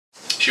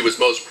She was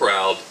most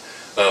proud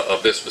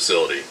of this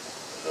facility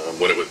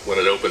when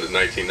it opened in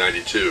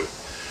 1992.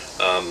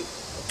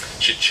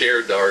 She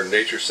chaired our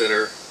Nature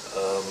Center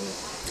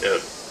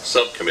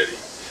subcommittee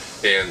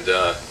and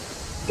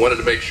wanted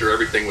to make sure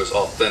everything was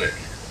authentic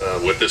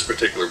with this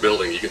particular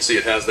building. You can see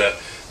it has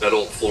that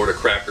old Florida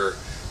cracker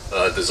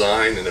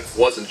design, and if it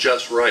wasn't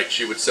just right,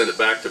 she would send it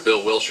back to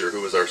Bill Wilshire,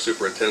 who was our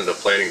superintendent of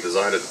planning and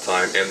design at the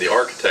time, and the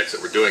architects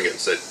that were doing it, and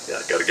said,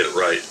 yeah, I got to get it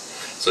right.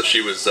 So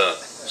she was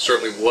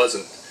certainly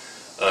wasn't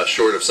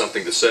short of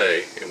something to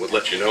say, and would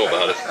let you know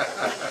about it.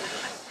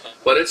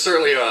 But it's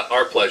certainly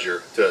our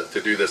pleasure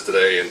to do this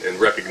today and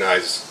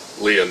recognize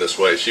Leah in this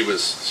way. She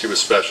was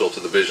special to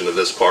the vision of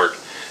this park,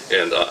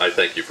 and I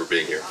thank you for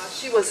being here.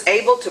 She was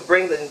able to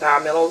bring the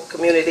environmental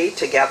community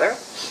together,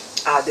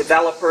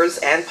 developers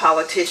and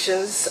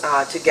politicians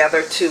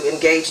together, to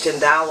engage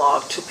in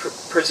dialogue to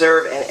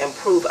preserve and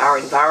improve our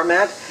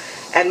environment.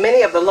 And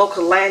many of the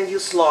local land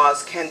use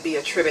laws can be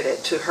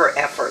attributed to her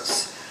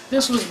efforts.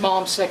 This was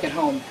Mom's second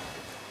home.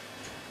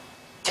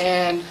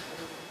 And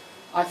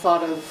I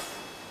thought of,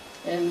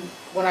 and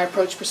when I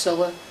approached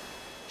Priscilla,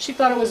 she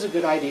thought it was a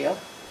good idea.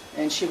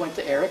 And she went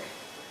to Eric,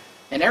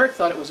 and Eric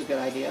thought it was a good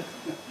idea.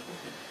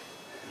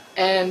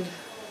 And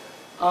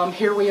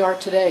here we are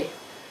today.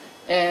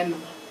 And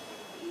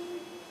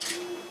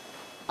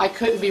I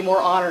couldn't be more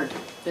honored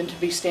than to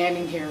be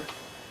standing here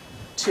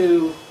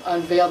to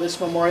unveil this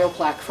memorial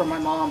plaque for my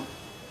mom.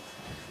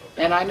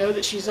 And I know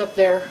that she's up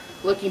there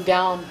looking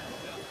down,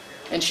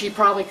 and she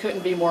probably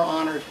couldn't be more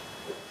honored.